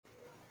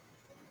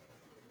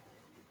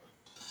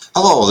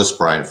Hello, this is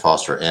Brian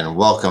Foster, and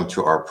welcome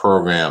to our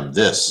program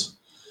this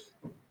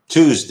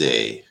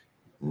Tuesday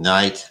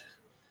night,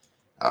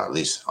 at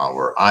least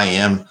where I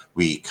am.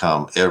 We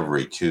come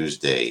every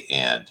Tuesday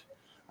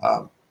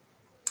um,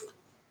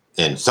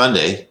 and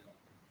Sunday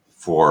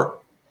for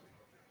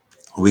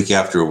week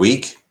after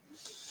week.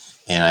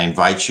 And I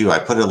invite you, I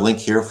put a link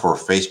here for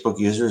Facebook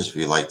users if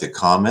you'd like to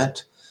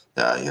comment.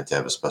 You have to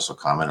have a special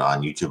comment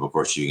on YouTube. Of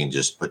course, you can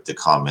just put the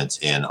comments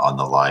in on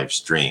the live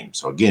stream.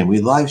 So, again,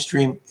 we live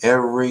stream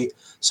every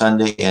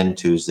Sunday and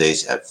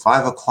Tuesdays at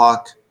 5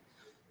 o'clock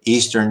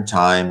Eastern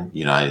Time,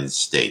 United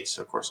States.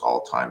 Of course,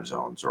 all time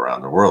zones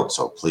around the world.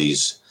 So,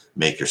 please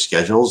make your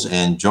schedules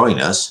and join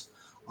us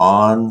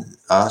on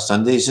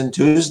Sundays and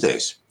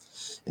Tuesdays.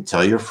 And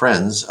tell your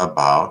friends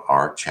about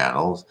our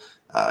channel.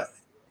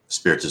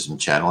 Spiritism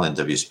channel,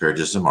 NW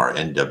Spiritism, our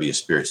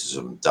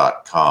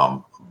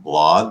nwspiritism.com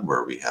blog,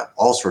 where we have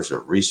all sorts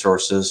of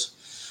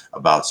resources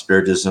about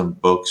Spiritism,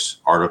 books,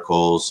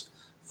 articles,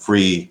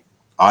 free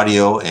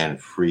audio and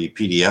free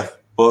PDF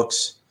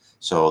books.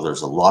 So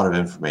there's a lot of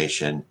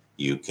information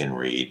you can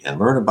read and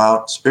learn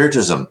about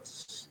Spiritism.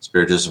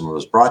 Spiritism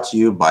was brought to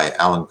you by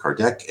Allan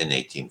Kardec in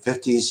the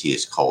 1850s. He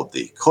is called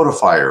the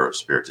codifier of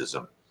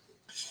Spiritism.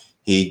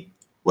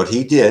 What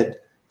he did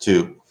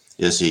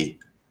is he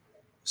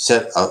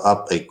set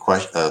up a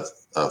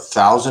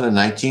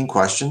 1,019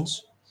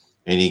 questions,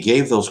 and he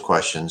gave those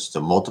questions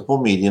to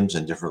multiple mediums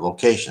in different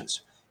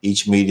locations.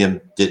 Each medium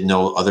didn't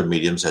know other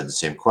mediums had the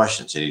same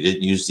questions, and he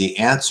didn't use the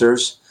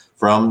answers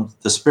from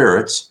the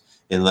spirits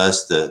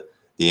unless the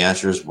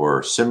answers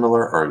were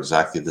similar or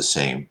exactly the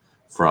same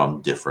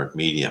from different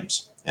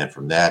mediums. And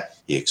from that,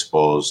 he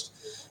was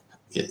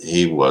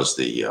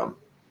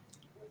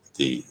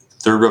the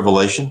third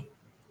revelation,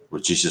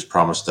 which Jesus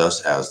promised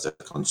us as the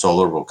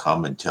Consoler will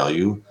come and tell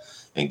you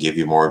and give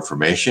you more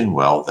information.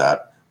 Well,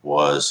 that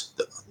was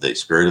the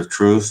Spirit of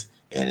Truth,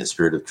 and the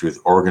Spirit of Truth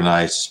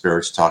organized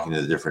spirits talking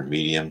to the different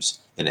mediums,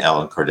 and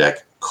Allan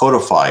Kardec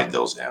codified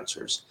those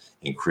answers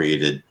and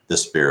created the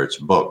Spirit's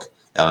book.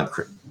 Allan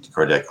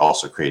Kardec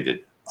also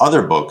created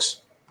other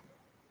books,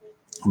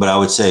 but I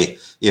would say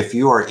if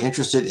you are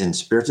interested in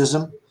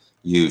Spiritism,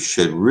 you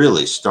should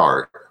really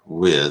start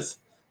with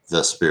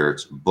the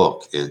Spirit's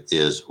book. It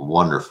is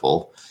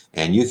wonderful.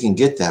 And you can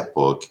get that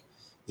book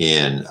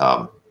in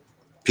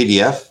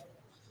PDF.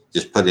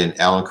 Just put in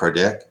Allan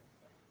Kardec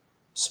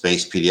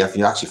space PDF.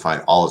 You actually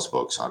find all his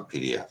books on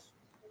PDF.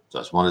 So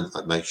I just wanted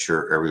to make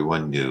sure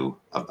everyone knew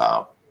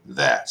about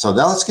that. So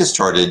now let's get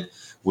started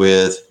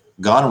with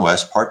Gone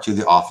West, Part 2,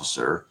 The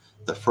Officer,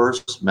 the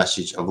first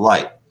message of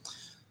light.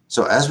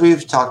 So as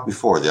we've talked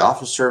before, the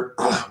officer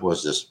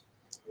was this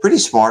pretty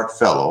smart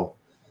fellow,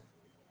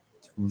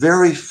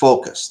 very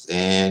focused,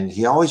 and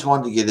he always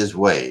wanted to get his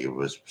way. He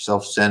was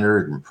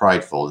self-centered and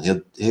prideful,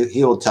 and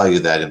he'll tell you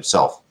that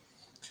himself.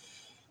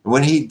 And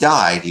when he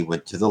died, he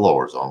went to the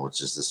lower zone,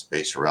 which is the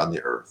space around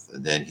the earth.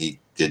 And then he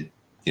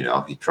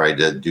tried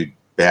to do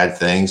bad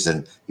things,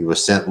 and he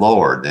was sent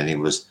lower. Then he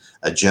was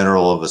a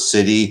general of a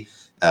city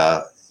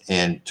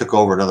and took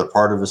over another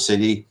part of a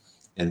city.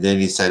 And then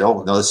he said,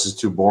 oh, no, this is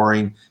too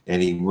boring.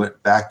 And he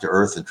went back to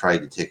earth and tried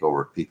to take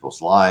over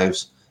people's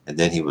lives. And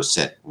then he was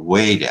sent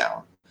way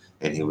down.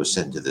 And he was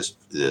sent to this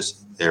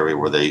area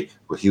where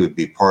he would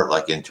be part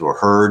like into a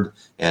herd,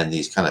 and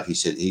these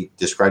he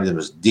described them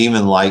as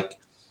demon-like,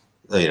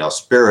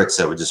 spirits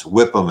that would just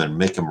whip him and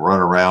make him run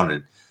around,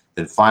 and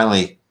then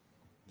finally,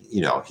 he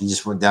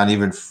just went down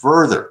even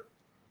further.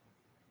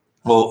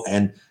 Well,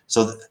 and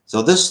so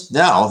these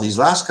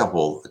last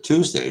couple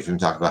Tuesdays, we've been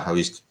talking about how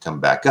he's come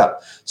back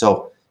up.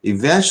 So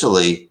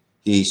eventually,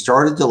 he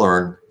started to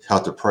learn how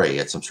to pray. He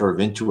had some sort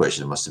of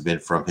intuition. It must have been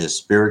from his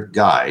spirit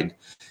guide.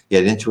 He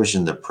had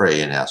intuition to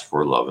pray and ask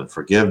for love and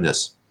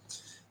forgiveness.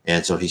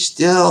 And so he's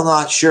still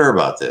not sure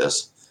about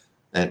this,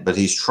 but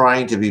he's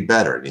trying to be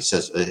better. And he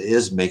says it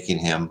is making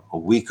him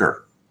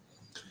weaker.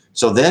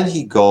 So then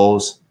he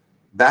goes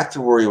back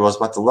to where he was,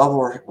 about the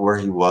level where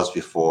he was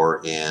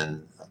before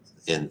down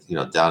in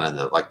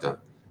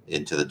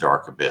into the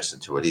dark abyss,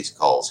 into what he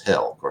calls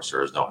hell. Of course,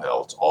 there is no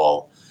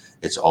hell.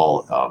 It's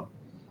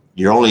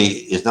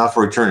not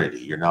for eternity.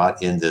 You're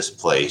not in this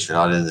place. You're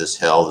not in this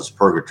hell, this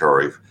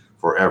purgatory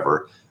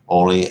forever.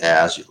 Only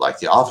as, like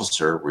the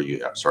officer, where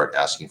you start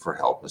asking for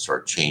help and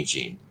start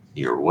changing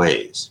your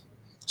ways.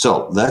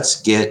 So let's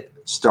get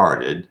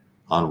started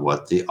on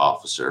what the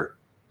officer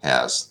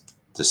has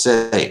to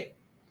say.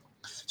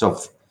 So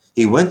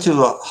he went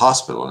to a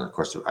hospital, and of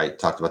course, I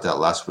talked about that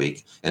last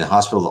week. In the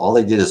hospital, all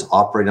they did is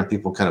operate on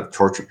people, kind of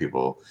torture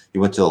people. He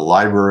went to a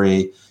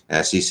library,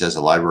 as he says,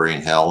 a library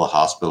in hell, a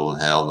hospital in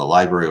hell, and the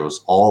library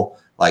was all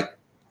like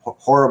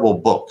horrible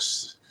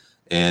books.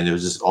 And it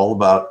was just all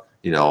about,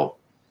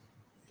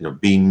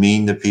 being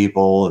mean to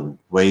people and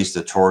ways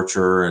to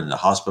torture. And the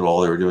hospital, all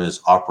they were doing is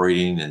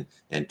operating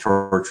and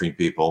torturing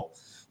people.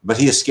 But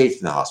he escaped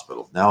from the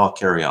hospital. Now I'll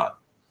carry on.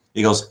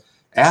 He goes,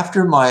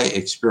 after my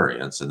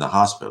experience in the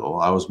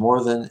hospital, I was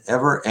more than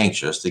ever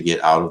anxious to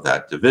get out of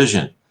that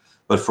division,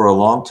 but for a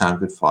long time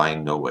could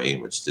find no way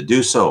in which to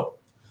do so.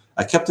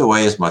 I kept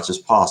away as much as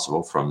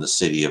possible from the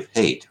city of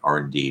hate, or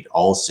indeed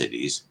all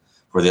cities,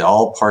 for they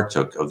all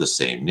partook of the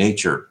same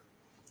nature.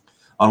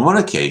 On one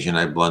occasion,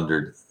 I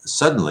blundered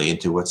suddenly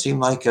into what seemed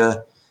like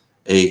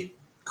a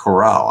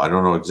corral. I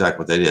don't know exactly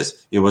what that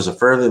is. It was a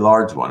fairly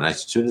large one. I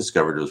soon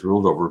discovered it was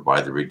ruled over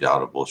by the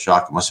redoubtable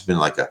Shaka. It must have been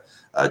like a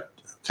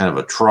kind of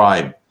a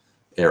tribe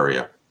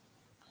area.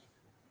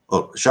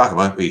 Oh, Shaka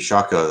might be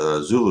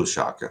Shaka, Zulu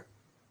Shaka.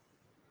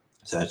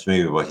 So that's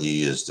maybe what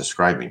he is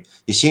describing.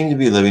 He seemed to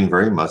be living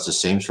very much the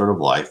same sort of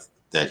life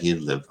that he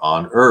had lived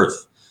on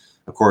Earth.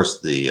 Of course,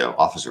 the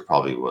officer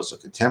probably was a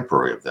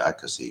contemporary of that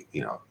because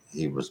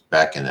he was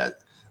back in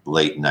that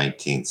late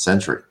 19th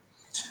century.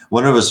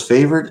 One of his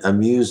favorite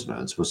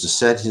amusements was to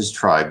set his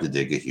tribe to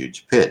dig a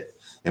huge pit,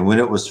 and when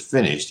it was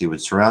finished, he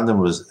would surround them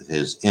with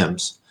his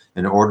imps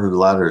and order the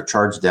latter to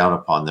charge down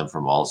upon them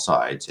from all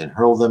sides and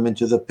hurl them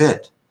into the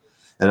pit.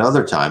 At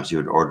other times, he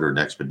would order an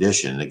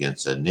expedition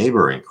against a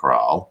neighboring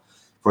kraal,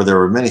 for there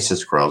were many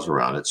such kraals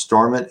around it,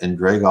 storm it, and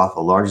drag off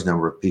a large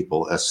number of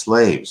people as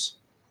slaves.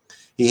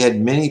 He had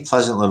many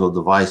pleasant little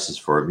devices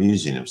for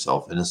amusing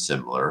himself in a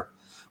similar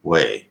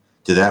way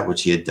to that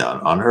which he had done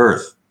on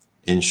earth.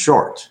 In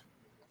short,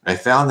 I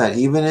found that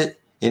even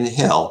in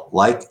hell,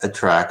 like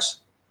attracts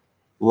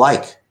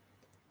like,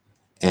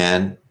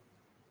 and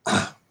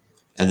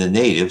the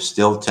natives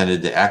still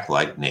tended to act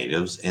like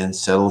natives and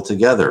settle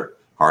together,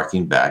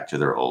 harking back to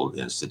their old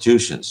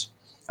institutions.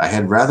 I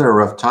had rather a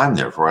rough time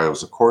there, for I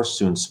was of course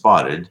soon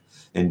spotted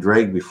and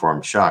dragged before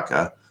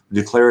Mshaka, who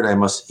declared I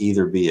must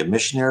either be a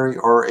missionary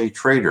or a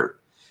traitor.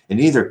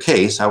 In either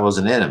case, I was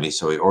an enemy,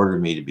 so he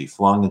ordered me to be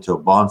flung into a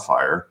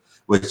bonfire,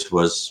 which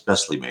was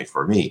specially made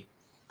for me.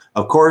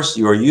 Of course,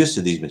 you are used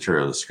to these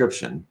material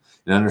description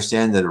and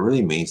understand that it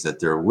really means that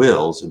their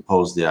wills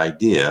impose the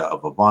idea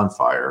of a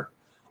bonfire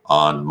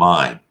on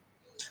mine.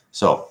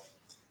 So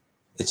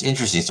it's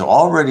interesting. So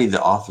already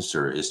the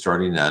officer is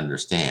starting to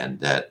understand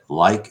that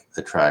like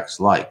attracts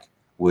like,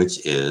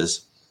 which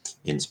is,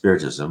 in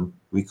Spiritism,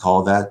 we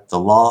call that the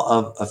law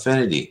of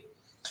affinity.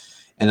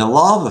 And the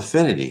law of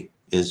affinity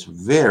is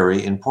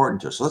very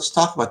important to us. So let's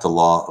talk about the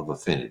law of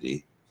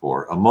affinity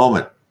for a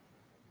moment.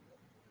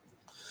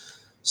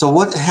 So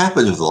what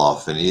happens with the law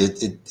of affinity?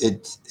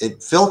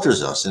 It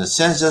filters us and it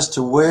sends us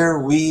to where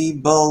we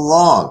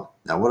belong.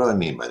 Now, what do I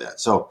mean by that?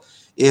 So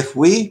if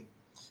we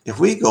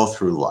go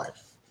through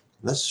life,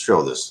 let's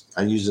show this.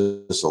 I use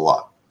this a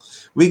lot.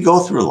 We go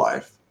through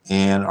life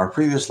and our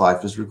previous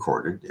life is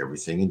recorded,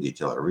 everything in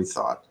detail, every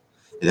thought.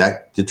 And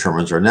that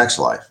determines our next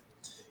life.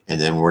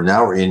 And then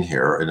we're in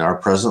here in our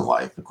present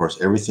life. Of course,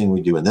 everything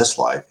we do in this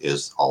life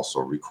is also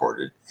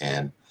recorded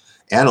and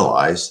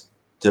analyzed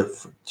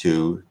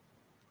to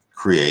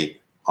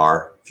create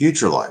our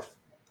future life.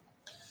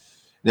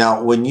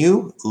 Now, when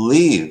you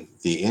leave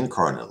the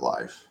incarnate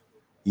life,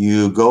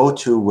 you go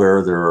to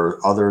where there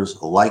are others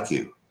like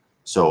you.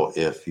 So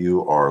if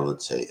you are,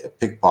 let's say, a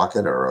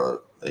pickpocket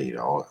or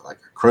like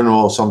a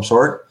criminal of some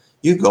sort,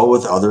 you go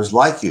with others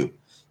like you.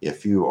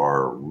 If you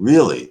are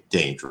really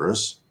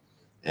dangerous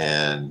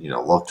and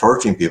love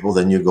torturing people,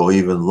 then you go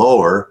even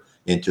lower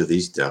into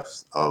these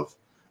depths of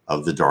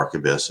the dark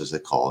abyss, as they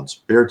call in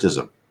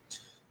Spiritism.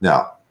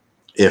 Now,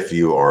 if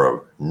you are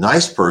a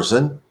nice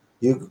person,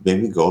 you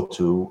maybe go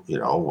to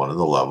one of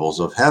the levels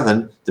of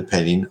heaven,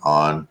 depending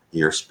on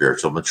your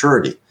spiritual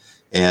maturity.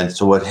 And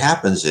so what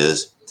happens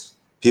is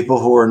people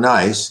who are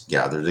nice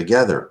gather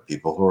together.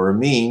 People who are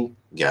mean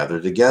gather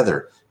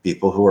together.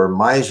 People who are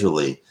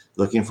miserly,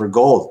 looking for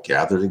gold,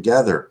 gather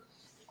together.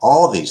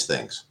 All of these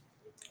things.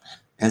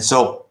 And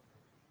so,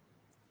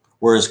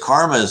 whereas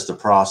karma is the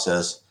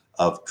process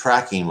of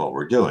tracking what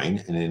we're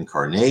doing, and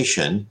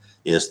incarnation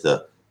is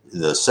the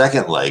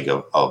second leg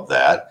of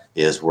that,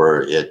 is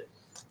where it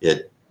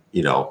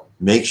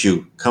makes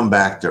you come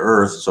back to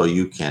earth so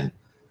you can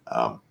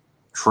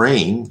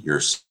train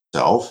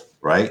yourself,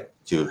 right,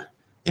 to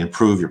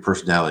improve your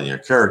personality and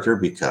your character,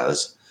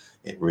 because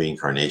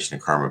reincarnation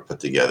and karma put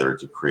together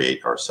to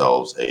create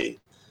ourselves a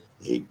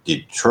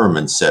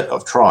determined set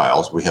of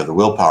trials. We have the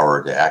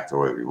willpower to act the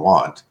way we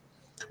want.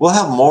 We'll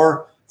have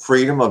more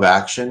freedom of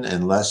action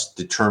and less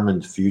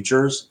determined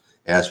futures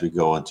as we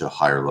go into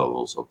higher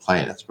levels of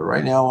planets. But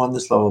right now on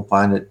this level of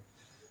planet,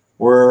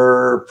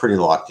 we're pretty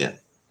locked in.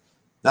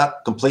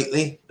 Not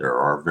completely. There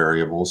are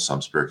variables.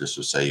 Some spiritists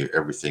will say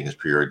everything is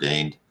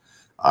preordained.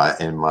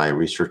 In my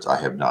research, I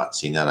have not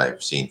seen that.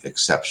 I've seen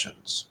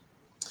exceptions.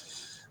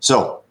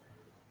 So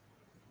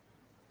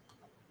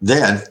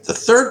then the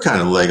third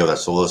kind of leg of that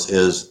solus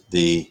is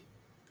the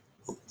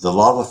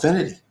law of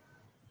affinity.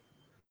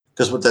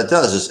 Because what that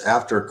does is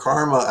after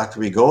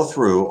we go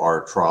through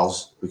our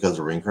trials because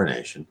of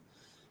reincarnation,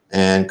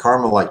 and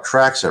karma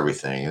tracks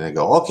everything, and they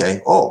go, okay,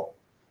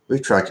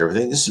 we've tracked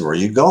everything. This is where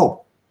you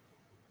go,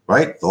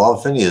 right? The law of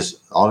affinity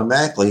is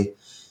automatically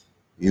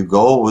you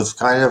go with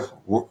kind of,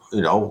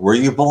 where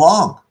you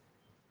belong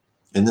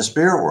in the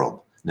spirit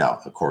world. Now,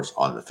 of course,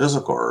 on the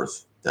physical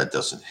earth, that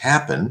doesn't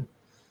happen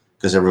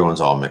because everyone's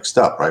all mixed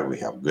up, right? We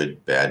have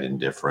good, bad,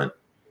 indifferent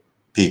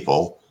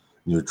people,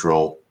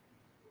 neutral,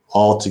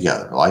 all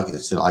together. Like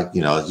it's like,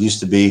 it used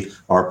to be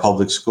our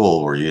public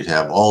school where you'd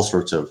have all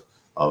sorts of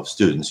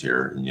students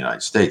here in the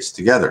United States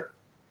together.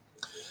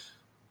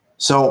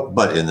 So,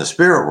 but in the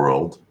spirit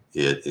world,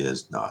 it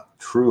is not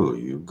true.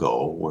 You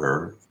go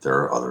where there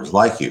are others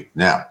like you.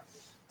 Now,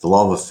 the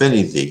law of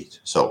affinity.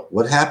 So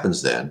what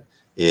happens then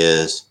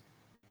is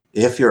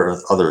if you're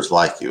others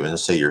like you, and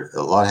let's say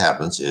a lot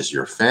happens is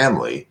your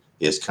family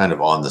is kind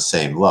of on the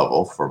same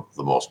level for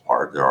the most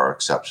part. There are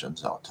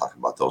exceptions. I'll talk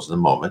about those in a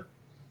moment.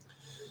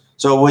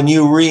 So when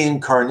you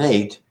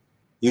reincarnate,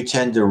 you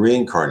tend to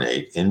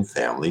reincarnate in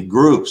family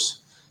groups.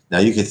 Now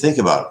you can think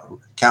about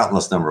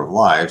countless number of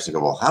lives and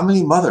go, well, how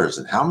many mothers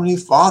and how many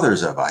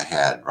fathers have I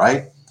had,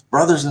 right?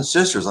 Brothers and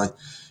sisters, like,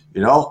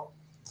 it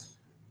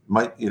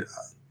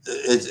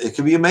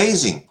can be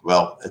amazing.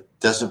 Well, it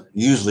doesn't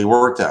usually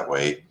work that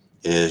way.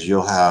 Is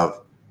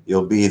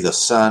you'll be the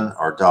son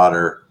or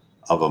daughter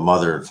of a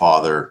mother and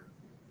father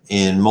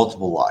in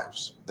multiple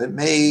lives. It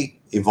may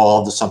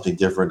evolve to something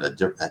different,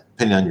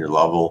 depending on your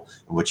level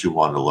and what you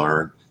want to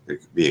learn. There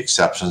could be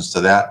exceptions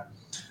to that.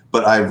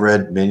 But I've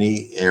read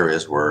many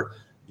areas where,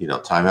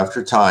 time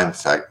after time, in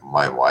fact,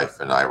 my wife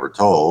and I were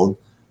told,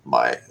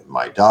 my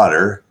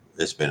daughter,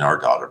 it's been our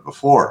daughter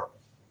before.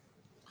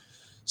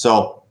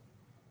 So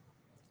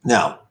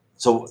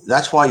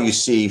that's why you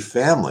see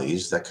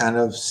families that kind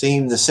of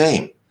seem the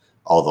same.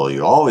 Although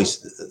there's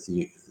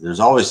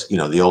always,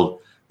 the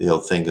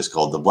old thing is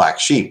called the black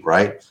sheep,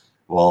 right?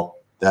 Well,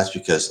 that's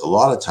because a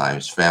lot of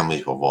times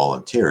families will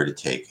volunteer to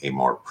take a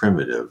more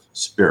primitive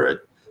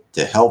spirit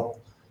to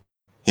help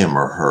him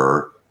or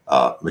her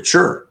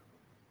mature.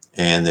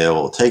 And they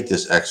will take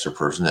this extra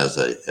person as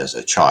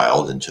a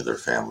child into their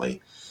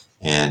family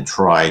and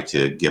try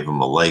to give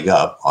them a leg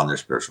up on their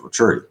spiritual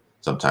maturity.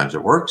 Sometimes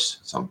it works,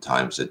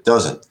 sometimes it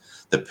doesn't.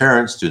 The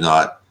parents do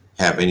not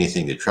have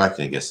anything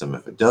detracting against them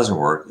if it doesn't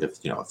work.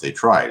 If they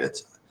try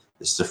it,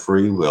 it's the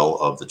free will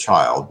of the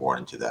child born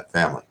into that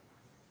family.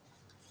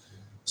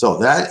 So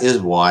that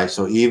is why.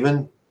 So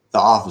even the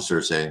officer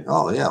is saying,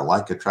 "Oh yeah,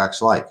 like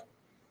attracts like."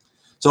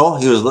 So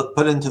he was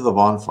put into the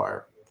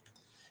bonfire.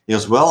 He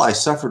goes, "Well, I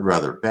suffered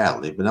rather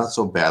badly, but not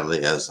so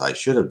badly as I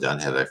should have done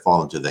had I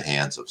fallen to the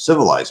hands of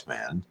civilized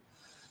man.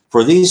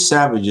 For these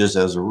savages,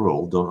 as a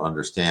rule, don't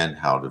understand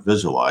how to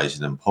visualize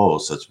and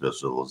impose such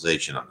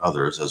visualization on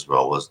others as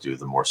well as do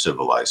the more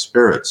civilized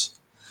spirits.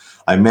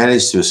 I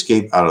managed to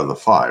escape out of the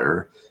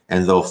fire,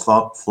 and though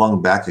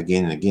flung back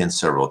again and again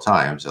several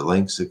times, at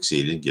length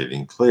succeeded in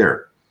getting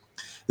clear.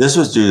 This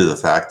was due to the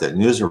fact that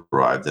news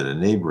arrived that a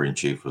neighboring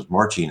chief was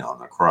marching on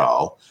the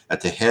kraal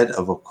at the head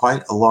of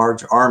quite a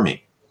large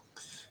army.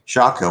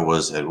 Shaka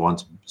was at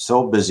once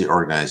so busy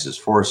organizing his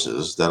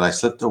forces that I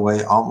slipped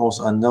away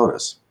almost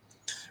unnoticed.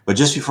 But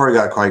just before I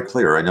got quite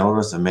clear, I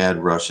noticed a man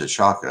rush at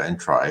Shaka and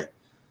try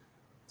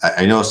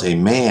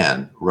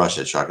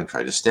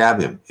to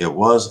stab him. It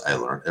was, I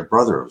learned, a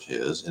brother of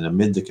his, and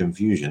amid the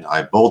confusion,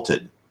 I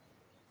bolted.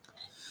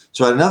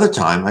 So at another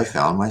time, I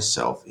found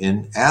myself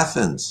in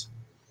Athens.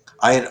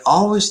 I had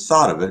always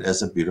thought of it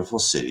as a beautiful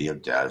city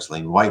of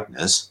dazzling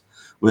whiteness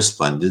with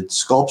splendid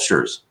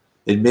sculptures.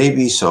 It may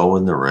be so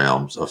in the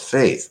realms of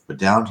faith, but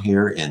down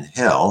here in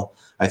hell,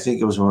 I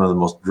think it was one of the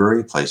most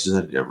dreary places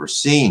I'd ever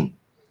seen.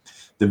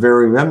 The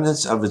very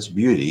remnants of its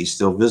beauty,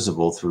 still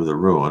visible through the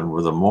ruin,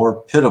 were the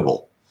more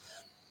pitiable.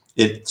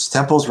 Its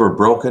temples were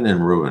broken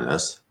and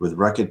ruinous, with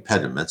wrecked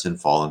pediments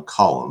and fallen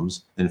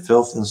columns, and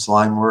filth and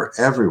slime were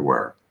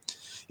everywhere.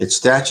 Its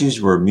statues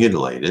were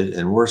mutilated,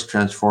 and worse,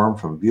 transformed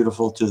from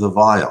beautiful to the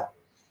vile.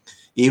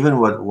 Even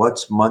what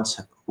once must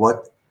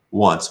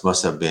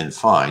have been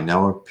fine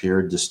now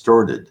appeared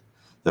distorted.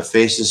 The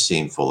faces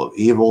seemed full of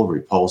evil,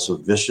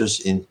 repulsive,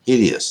 vicious, and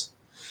hideous.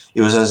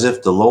 It was as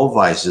if the low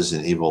vices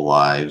and evil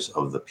lives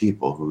of the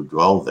people who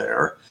dwelled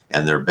there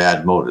and their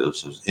bad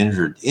motives was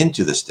entered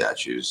into the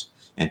statues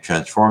and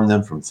transformed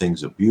them from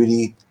things of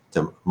beauty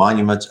to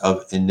monuments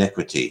of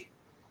iniquity.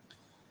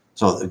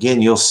 So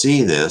again, you'll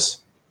see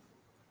this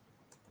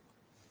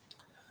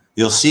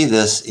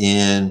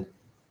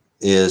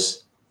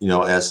as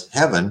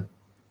heaven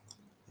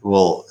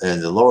will, and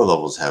the lower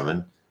levels of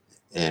heaven,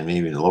 and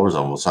maybe in the lower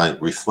zone will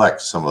reflect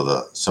some of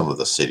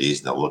the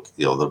cities, and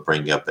they'll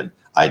bring up an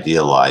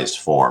idealized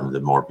form, the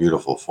more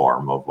beautiful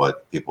form of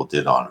what people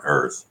did on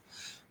earth.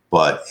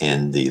 But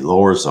in the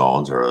lower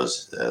zones, or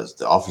as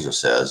the officer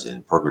says,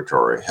 in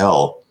purgatory,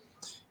 hell,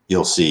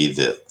 you'll see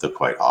the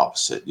quite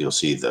opposite. You'll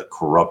see the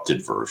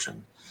corrupted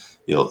version.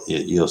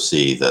 You'll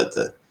see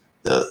that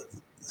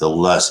the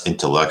less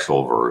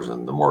intellectual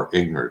version, the more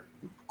ignorant,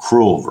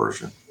 cruel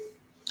version.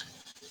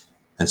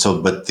 And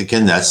so, but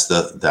again, that's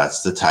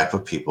the type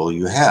of people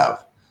you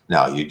have.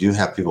 Now, you do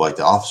have people like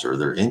the officer.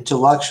 They're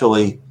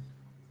intellectually,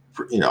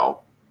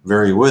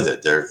 very with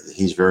it.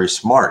 He's very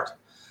smart,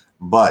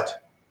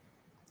 but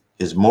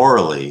his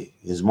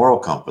moral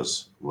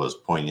compass was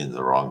pointing in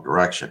the wrong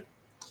direction.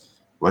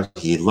 What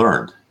he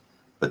learned.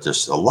 But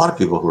there's a lot of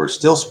people who are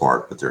still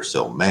smart, but they're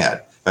still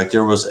mad. In fact,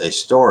 there was a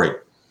story.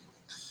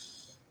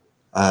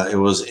 It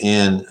was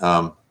in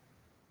a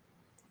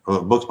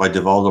book by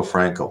Divaldo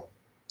Franco.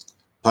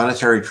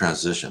 planetary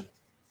transition.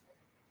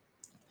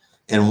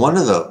 And one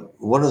of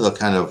the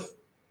kind of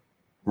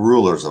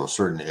rulers of a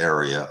certain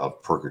area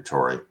of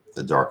purgatory,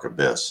 the dark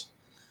abyss,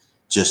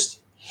 just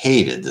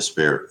hated the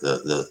spirit,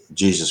 the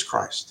Jesus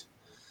Christ.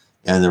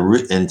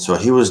 And so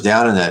he was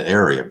down in that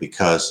area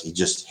because he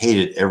just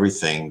hated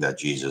everything that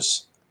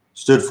Jesus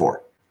stood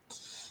for.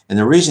 And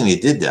the reason he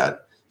did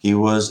that, he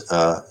was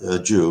a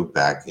Jew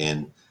back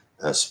in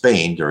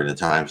Spain during the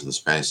times of the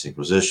Spanish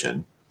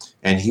Inquisition,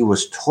 and he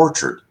was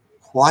tortured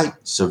quite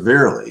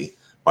severely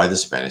by the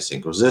Spanish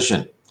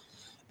Inquisition.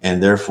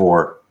 And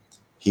therefore,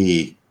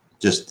 he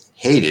just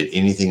hated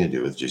anything to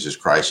do with Jesus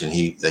Christ. And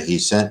he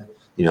sent,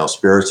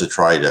 spirits to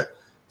try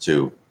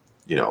to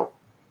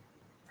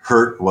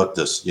hurt what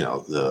the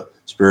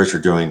spirits are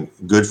doing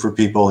good for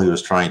people. He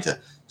was trying to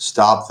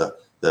stop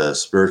the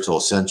spiritual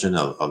ascension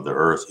of the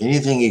earth.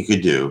 Anything he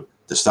could do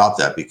to stop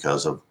that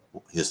because of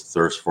his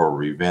thirst for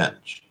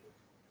revenge.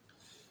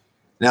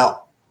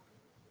 Now,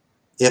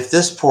 if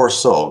this poor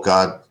soul,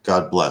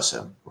 God bless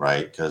him,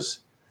 right? Because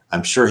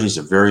I'm sure he's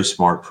a very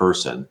smart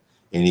person,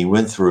 and he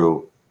went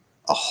through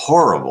a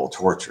horrible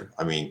torture.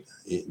 I mean,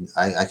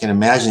 I can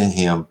imagine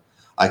him.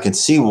 I can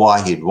see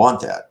why he'd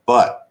want that.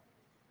 But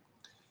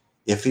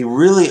if he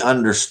really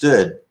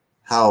understood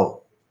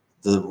how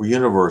the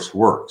universe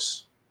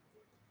works,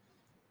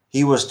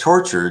 he was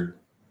tortured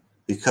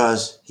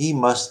because he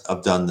must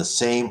have done the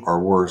same or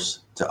worse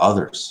to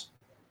others.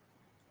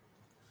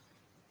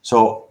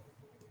 So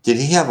did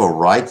he have a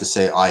right to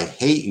say, I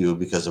hate you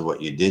because of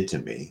what you did to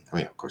me? I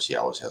mean, of course, he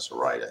always has a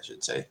right, I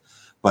should say.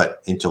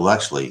 But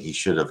intellectually, he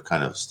should have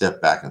kind of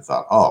stepped back and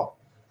thought, oh,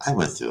 I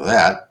went through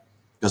that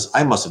because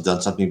I must have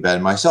done something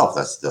bad myself.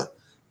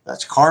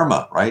 That's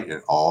karma, right?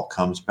 It all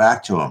comes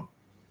back to him.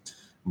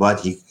 But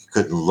he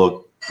couldn't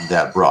look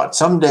that broad.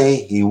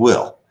 Someday he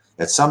will.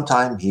 At some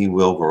time, he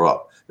will grow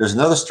up. There's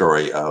another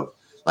story of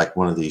like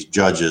one of these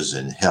judges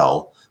in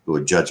hell who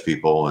would judge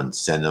people and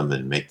send them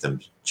and make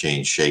them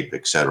change shape,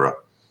 etc.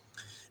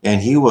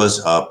 And he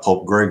was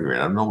Pope Gregory. I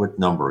don't know what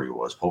number he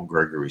was, Pope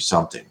Gregory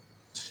something.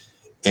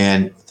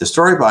 And the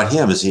story about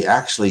him is he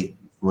actually,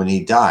 when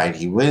he died,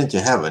 he went into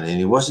heaven, and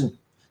he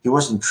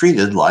wasn't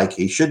treated like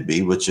he should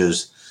be, which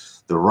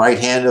is the right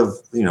hand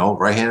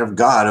of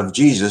God, of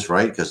Jesus,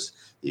 right? Because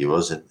he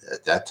wasn't,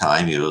 at that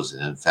time, he was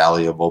an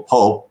infallible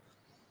pope.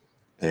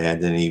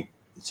 And then he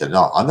said,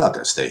 no, I'm not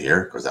going to stay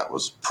here, because that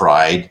was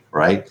pride,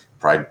 right?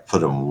 Pride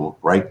put him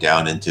right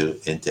down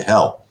into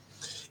hell.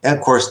 And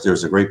of course,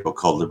 there's a great book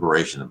called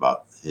Liberation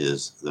about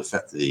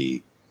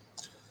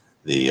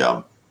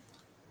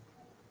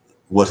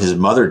what his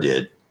mother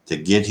did to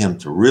get him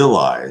to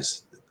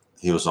realize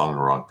he was on the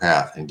wrong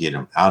path and get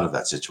him out of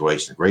that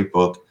situation. A great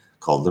book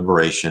called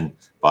Liberation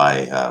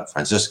by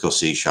Francisco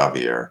C.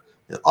 Xavier.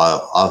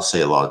 I'll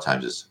say a lot of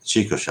times it's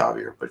Chico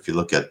Xavier, but if you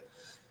look at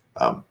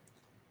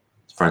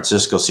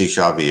Francisco C.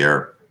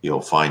 Xavier, you'll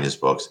find his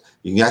books.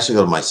 You can actually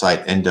go to my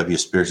site,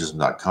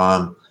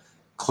 nwspiritism.com,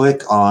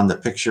 click on the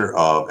picture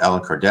of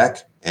Allan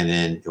Kardec, and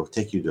then it will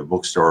take you to a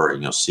bookstore,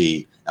 and you'll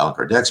see Allan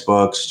Kardec's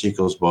books,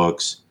 Chico's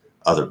books,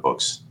 other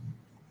books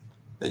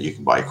that you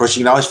can buy. Of course,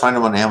 you can always find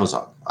them on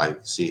Amazon. I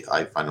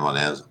find them on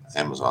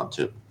Amazon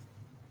too.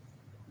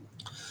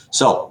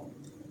 So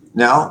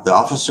now the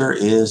officer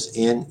is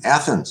in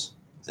Athens.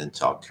 And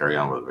so I'll carry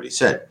on with what he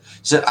said. He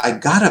said, I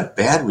got a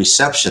bad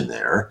reception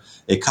there.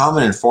 A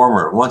common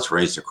informer at once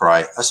raised a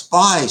cry, a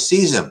spy,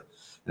 seize him.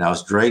 And I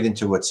was dragged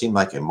into what seemed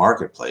like a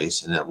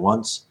marketplace, and at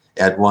once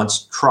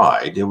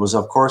tried. It was,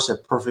 of course, a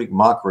perfect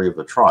mockery of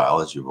a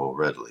trial, as you will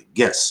readily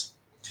guess.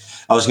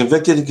 I was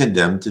convicted and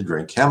condemned to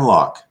drink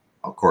hemlock.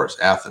 Of course,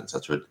 Athens.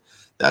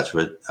 That's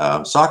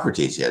what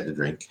Socrates, he had to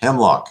drink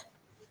hemlock.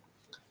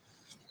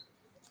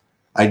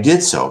 I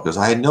did so because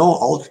I had no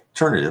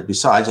alternative.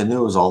 Besides, I knew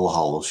it was all a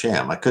hollow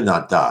sham. I could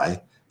not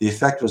die. The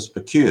effect was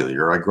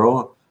peculiar. I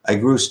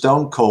grew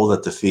stone cold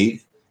at the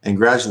feet, and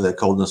gradually that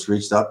coldness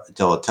reached up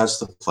until it touched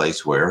the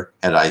place where,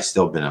 had I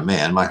still been a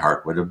man, my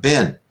heart would have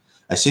been.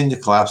 I seemed to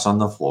collapse on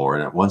the floor,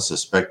 and at once the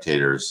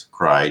spectators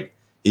cried,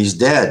 he's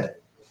dead.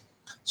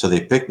 So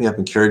they picked me up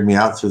and carried me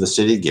out through the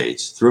city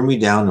gates, threw me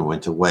down, and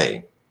went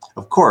away.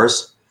 Of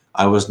course,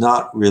 I was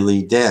not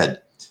really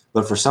dead,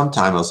 but for some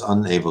time I was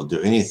unable to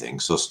do anything,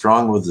 so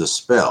strong was the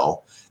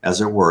spell, as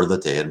it were,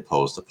 that they had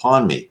imposed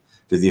upon me,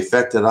 to the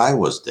effect that I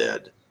was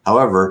dead.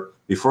 However,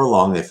 before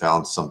long they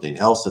found something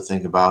else to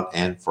think about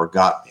and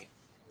forgot me.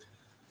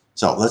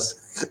 So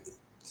let's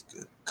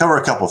cover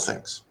a couple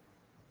things.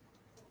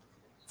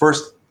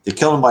 First, they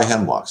killed him by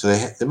hemlock. So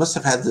they must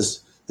have had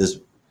this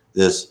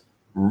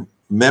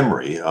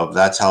memory of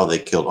that's how they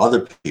killed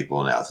other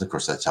people in Athens. Of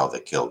course, that's how they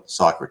killed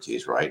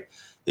Socrates, right?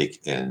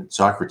 And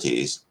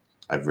Socrates,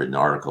 I've written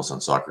articles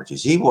on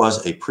Socrates. He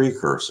was a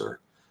precursor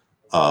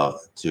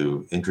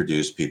to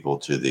introduce people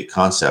to the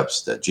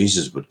concepts that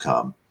Jesus would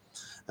come,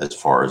 as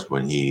far as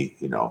when he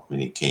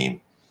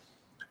came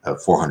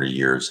 400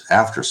 years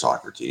after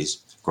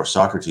Socrates. Of course,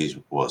 Socrates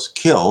was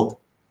killed.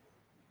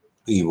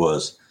 He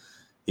was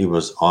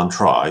on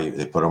trial.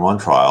 They put him on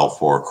trial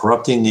for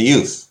corrupting the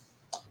youth.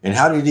 And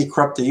how did he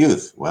corrupt the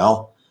youth?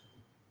 Well,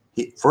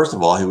 First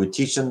of all, he would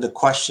teach them to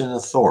question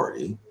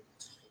authority,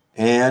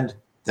 and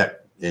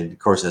of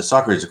course, as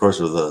Socrates, of course,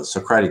 with a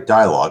Socratic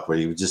dialogue, where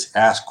he would just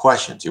ask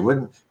questions. He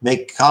wouldn't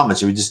make comments.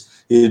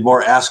 He would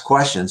more ask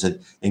questions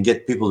and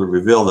get people to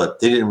reveal that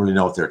they didn't really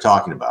know what they were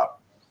talking about,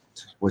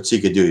 which he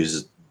could do. He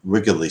was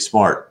wickedly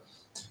smart.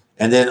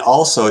 And then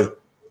also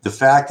the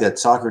fact that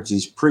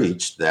Socrates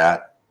preached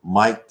that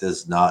might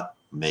does not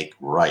make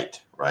right.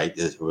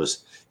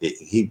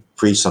 He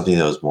preached something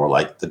that was more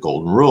like the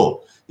golden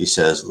rule. He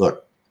says,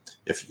 look,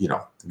 if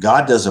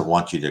God doesn't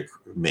want you to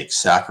make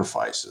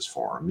sacrifices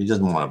for him. He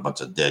doesn't want a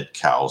bunch of dead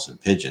cows and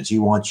pigeons. He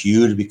wants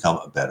you to become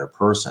a better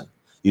person.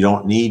 You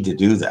don't need to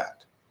do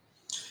that.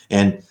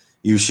 And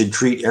you should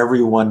treat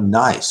everyone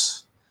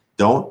nice.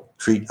 Don't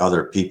treat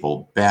other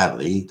people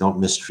badly. Don't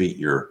mistreat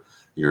your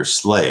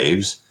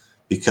slaves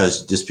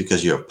just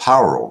because you have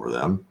power over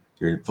them.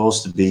 You're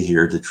supposed to be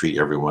here to treat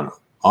everyone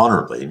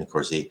honorably. And of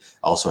course, he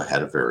also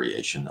had a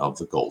variation of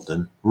the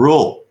golden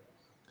rule.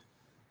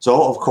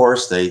 So, of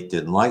course, they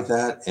didn't like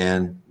that,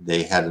 and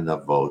they had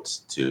enough votes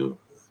to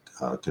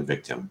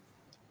convict him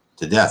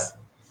to death.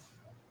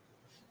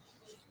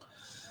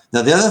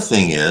 Now, the other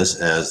thing is,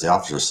 as the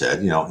officer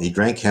said, he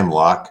drank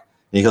hemlock,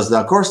 and he goes,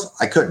 now, of course,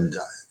 I couldn't,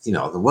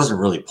 it wasn't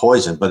really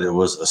poison, but it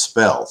was a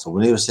spell. So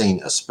when he was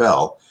saying a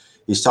spell,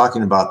 he's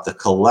talking about the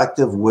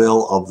collective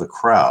will of the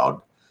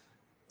crowd.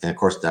 And, of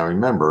course, now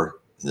remember,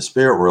 in the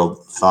spirit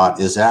world,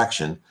 thought is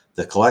action.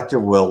 The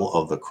collective will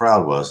of the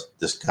crowd was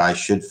this guy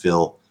should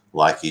feel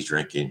like he's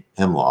drinking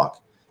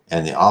hemlock,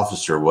 and the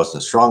officer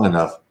wasn't strong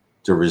enough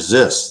to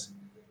resist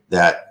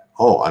that.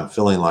 Oh, I'm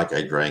feeling like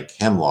I drank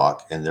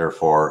hemlock, and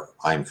therefore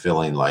I'm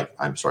feeling like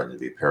I'm starting to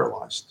be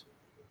paralyzed.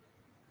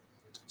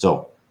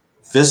 So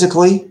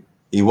physically,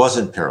 he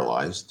wasn't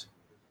paralyzed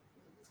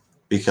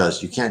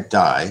because you can't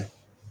die.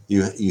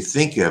 You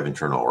think you have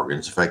internal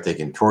organs. In fact, they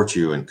can torture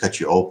you and cut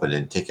you open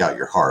and take out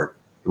your heart.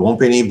 There won't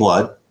be any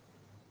blood,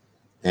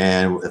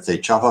 and if they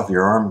chop off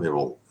your arm,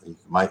 you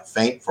might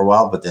faint for a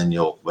while, but then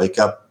you'll wake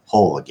up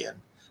whole again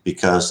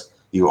because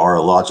you are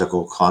a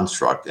logical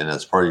construct. And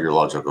as part of your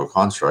logical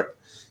construct,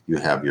 you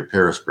have your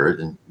perispirit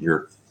and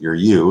you're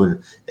you.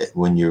 And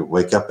when you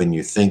wake up and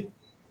you think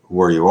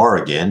where you are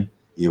again,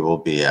 you will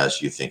be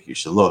as you think you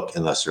should look,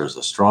 unless there's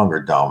a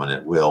stronger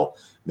dominant will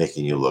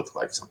making you look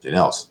like something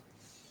else.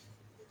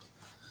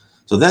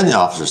 So then the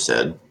officer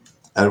said,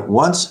 at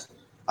once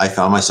I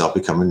found myself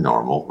becoming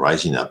normal,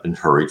 rising up and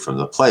hurried from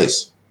the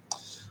place.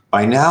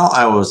 By now,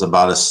 I was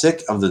about as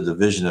sick of the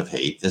division of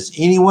hate as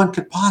anyone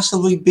could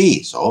possibly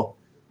be. So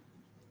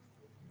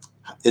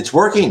it's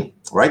working,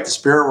 right? The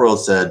spirit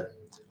world said,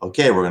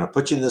 okay, we're going to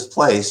put you in this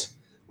place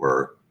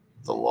where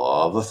the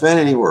law of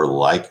affinity, where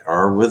like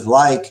are with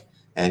like.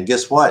 And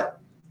guess what?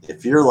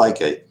 If you're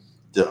like a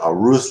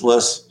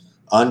ruthless,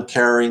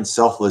 uncaring,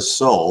 selfless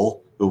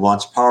soul who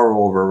wants power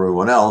over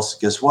everyone else,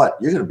 guess what?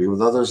 You're going to be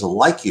with others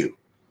like you.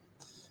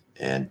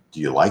 And do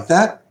you like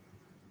that?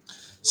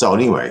 So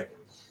anyway,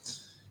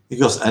 he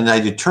goes, and I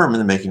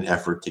determined to make an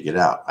effort to get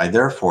out. I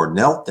therefore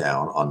knelt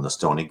down on the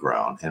stony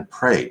ground and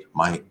prayed.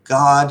 My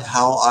God,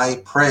 how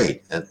I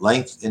prayed. At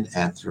length an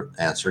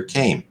answer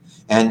came,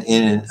 and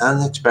in an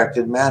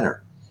unexpected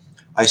manner.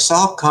 I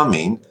saw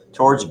coming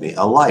towards me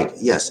a light,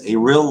 yes, a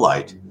real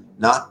light,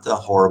 not the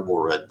horrible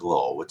red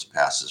glow which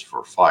passes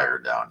for fire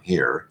down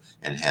here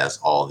and has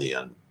all the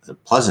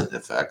unpleasant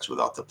effects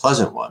without the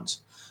pleasant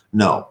ones.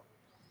 No,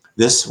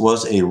 this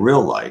was a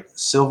real light,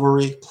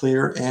 silvery,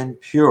 clear, and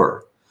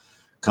pure,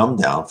 come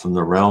down from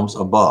the realms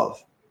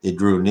above. It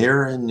drew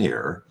nearer and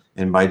nearer,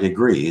 and by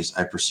degrees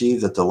I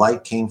perceived that the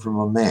light came from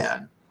a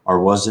man,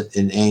 or was it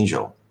an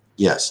angel?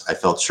 Yes, I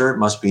felt sure it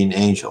must be an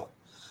angel.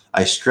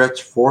 I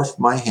stretched forth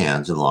my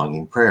hands in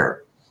longing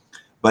prayer.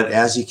 But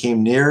as he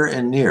came nearer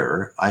and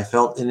nearer, I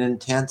felt an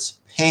intense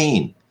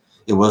pain.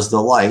 It was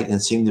the light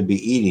and seemed to be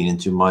eating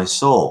into my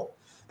soul.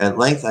 At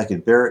length I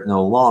could bear it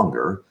no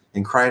longer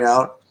and cried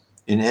out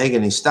in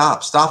agony,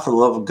 stop for the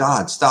love of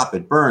God, stop,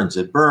 it burns,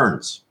 it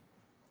burns.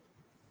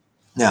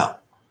 Now,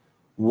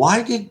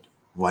 why did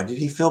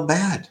he feel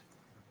bad?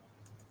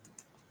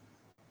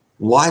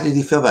 Why did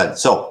he feel bad?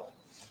 So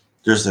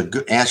there's a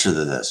good answer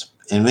to this.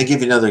 And let me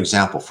give you another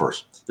example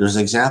first. There's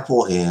an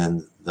example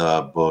in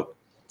the book,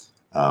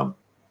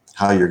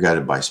 How You're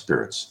Guided by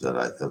Spirits,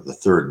 the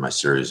third in my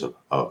series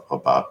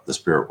about the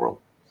spirit world.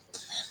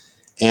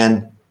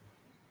 And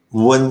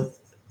when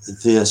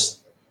this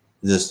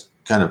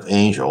kind of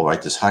angel,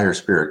 right, this higher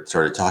spirit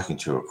started talking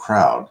to a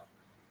crowd,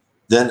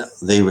 then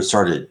they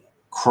started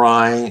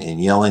crying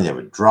and yelling. They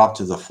would drop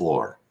to the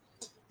floor.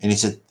 And he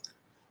said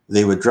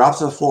they would drop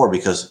to the floor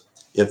because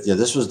if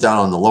this was down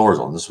on the lower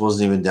zone, this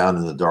wasn't even down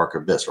in the dark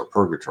abyss or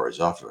purgatory, as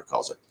the author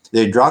calls it.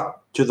 They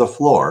dropped to the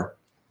floor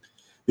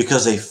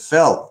because they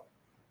felt,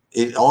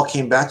 it all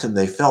came back to them.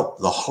 They felt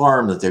the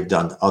harm that they've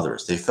done to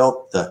others. They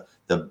felt the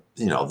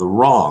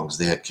wrongs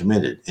they had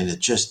committed. And it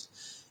just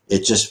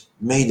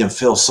made them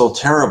feel so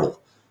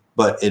terrible.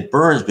 But it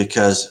burns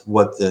because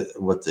what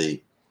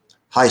the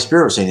high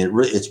spirit was saying,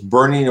 it's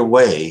burning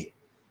away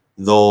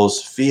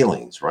those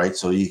feelings, right?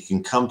 So you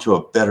can come to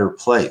a better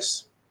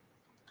place.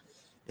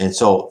 And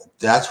so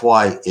that's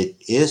why it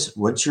is,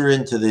 once you're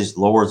into this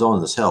lower zone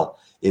of this hell,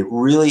 it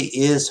really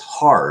is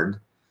hard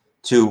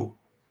to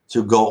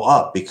go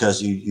up,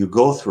 because you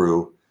go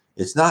through,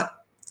 it's not,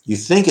 you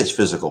think it's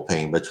physical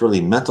pain, but it's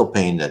really mental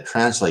pain that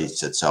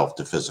translates itself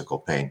to physical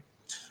pain,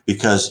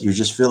 because you're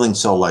just feeling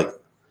so like,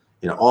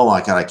 oh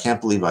my God, I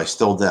can't believe I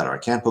stole that, or I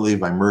can't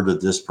believe I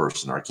murdered this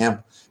person, or I can't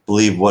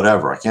believe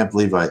whatever. I can't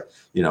believe I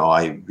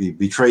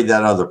betrayed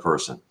that other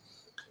person.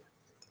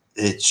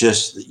 It's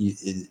just,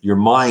 your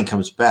mind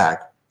comes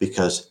back,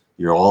 because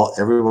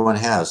everyone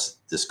has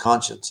this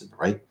conscience,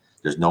 right?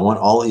 There's no one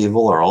all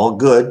evil or all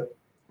good.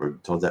 We're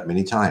told that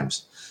many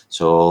times.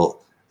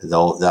 So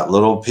that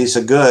little piece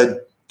of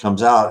good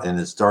comes out, and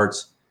it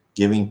starts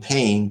giving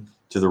pain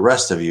to the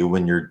rest of you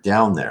when you're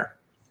down there.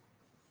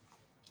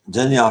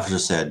 Then the officer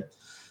said,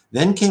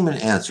 "Then came an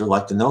answer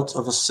like the notes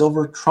of a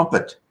silver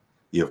trumpet.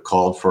 You have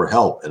called for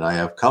help, and I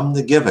have come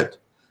to give it.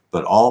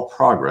 But all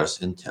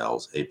progress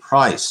entails a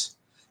price.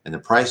 And the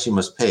price you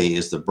must pay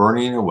is the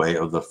burning away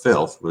of the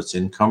filth which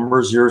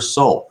encumbers your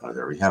soul." Now,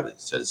 there we have it.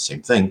 It says the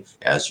same thing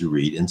as you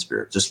read in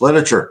Spiritist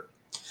literature.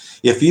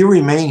 "If you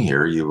remain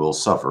here, you will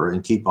suffer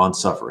and keep on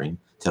suffering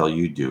till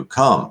you do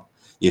come.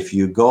 If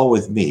you go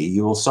with me,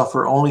 you will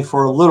suffer only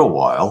for a little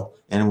while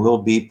and will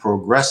be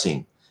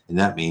progressing. And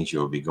that means you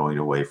will be going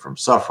away from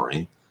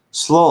suffering,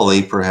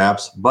 slowly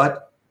perhaps,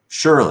 but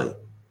surely."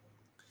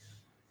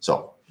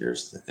 So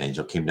here's the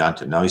angel came down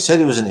to him. Now he said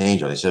he was an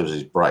angel. He said he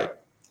was bright.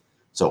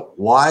 So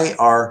why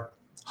are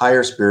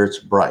higher spirits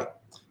bright?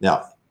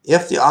 Now,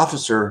 if the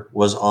officer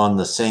was on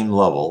the same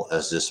level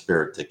as this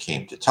spirit that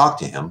came to talk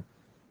to him,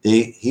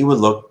 he would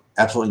look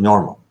absolutely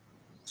normal.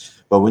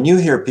 But when you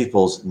hear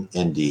people's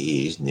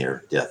NDEs,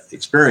 near-death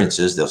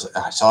experiences, they'll say,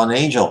 "I saw an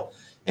angel,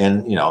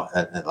 and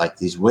like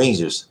these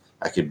wings,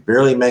 I could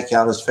barely make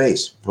out his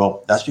face."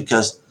 Well, that's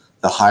because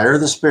the higher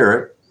the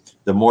spirit,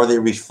 the more they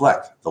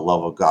reflect the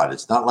love of God.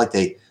 It's not like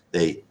they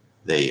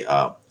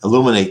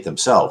illuminate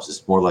themselves.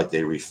 It's more like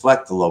they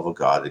reflect the love of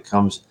God. It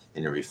comes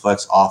and it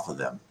reflects off of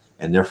them,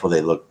 and therefore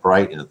they look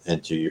bright.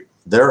 And to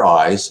their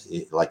eyes,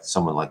 like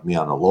someone like me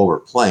on a lower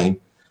plane,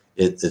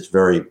 it's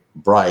very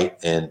bright,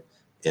 and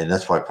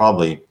that's why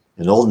probably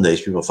in olden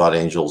days people thought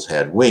angels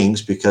had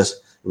wings,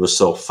 because it was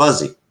so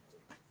fuzzy.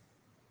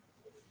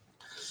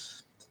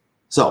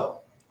 So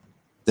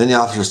then the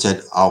officer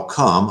said, I'll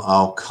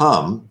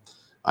come.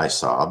 I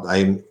sobbed.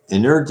 "I'm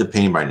inured to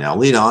pain by now.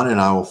 Lead on,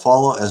 and I will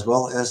follow as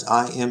well as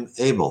I am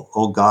able.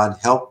 Oh God,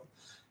 help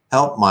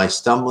my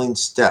stumbling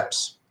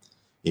steps."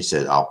 He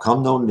said, "I'll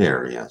come no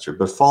nearer," he answered,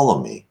 "but follow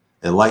me.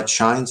 A light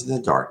shines in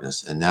the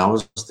darkness, and now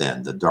as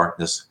then the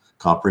darkness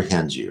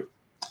comprehends you."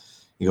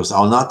 He goes,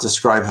 "I'll not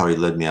describe how he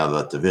led me out of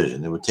that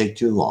division. It would take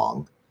too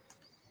long."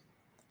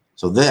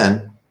 So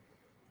then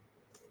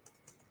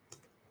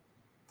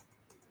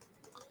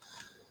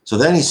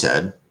he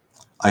said,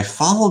 "I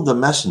followed the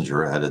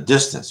messenger at a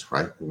distance,"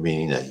 right?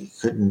 Meaning that he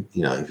couldn't,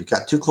 if he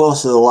got too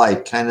close to the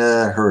light, kind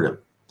of hurt him.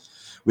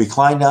 "We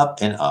climbed up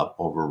and up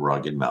over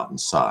rugged mountain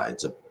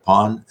sides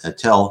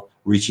until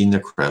reaching the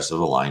crest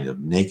of a line of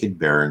naked,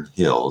 barren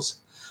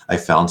hills I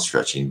found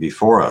stretching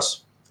before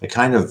us, a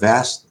kind of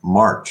vast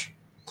marsh.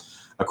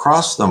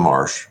 Across the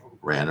marsh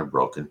ran a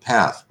broken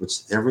path,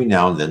 which every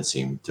now and then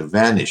seemed to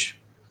vanish,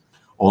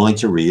 only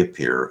to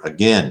reappear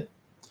again.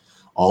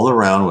 All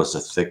around was a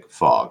thick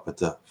fog, but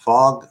the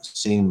fog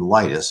seemed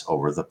lightest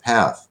over the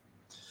path.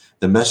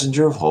 The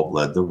messenger of hope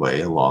led the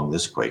way along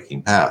this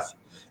quaking path,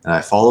 and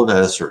I followed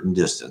at a certain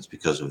distance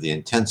because of the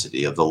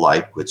intensity of the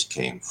light which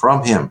came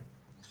from him,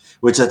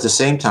 which at the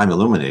same time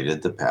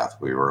illuminated the path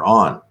we were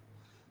on.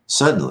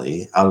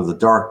 Suddenly, out of the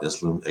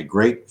darkness loomed a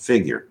great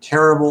figure,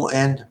 terrible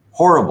and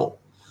horrible.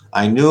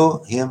 I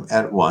knew him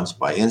at once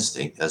by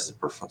instinct as the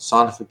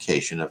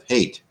personification of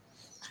hate.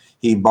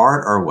 He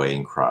barred our way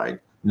and cried,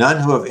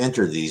 "None who have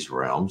entered these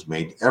realms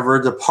may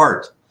ever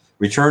depart.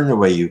 Return the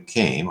way you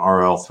came,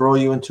 or I'll throw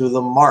you into the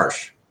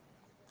marsh."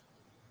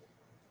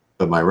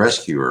 But my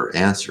rescuer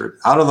answered,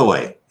 "Out of the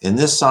way. In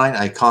this sign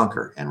I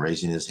conquer." And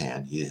raising his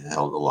hand, he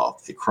held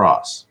aloft a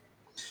cross.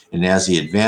 And as he advanced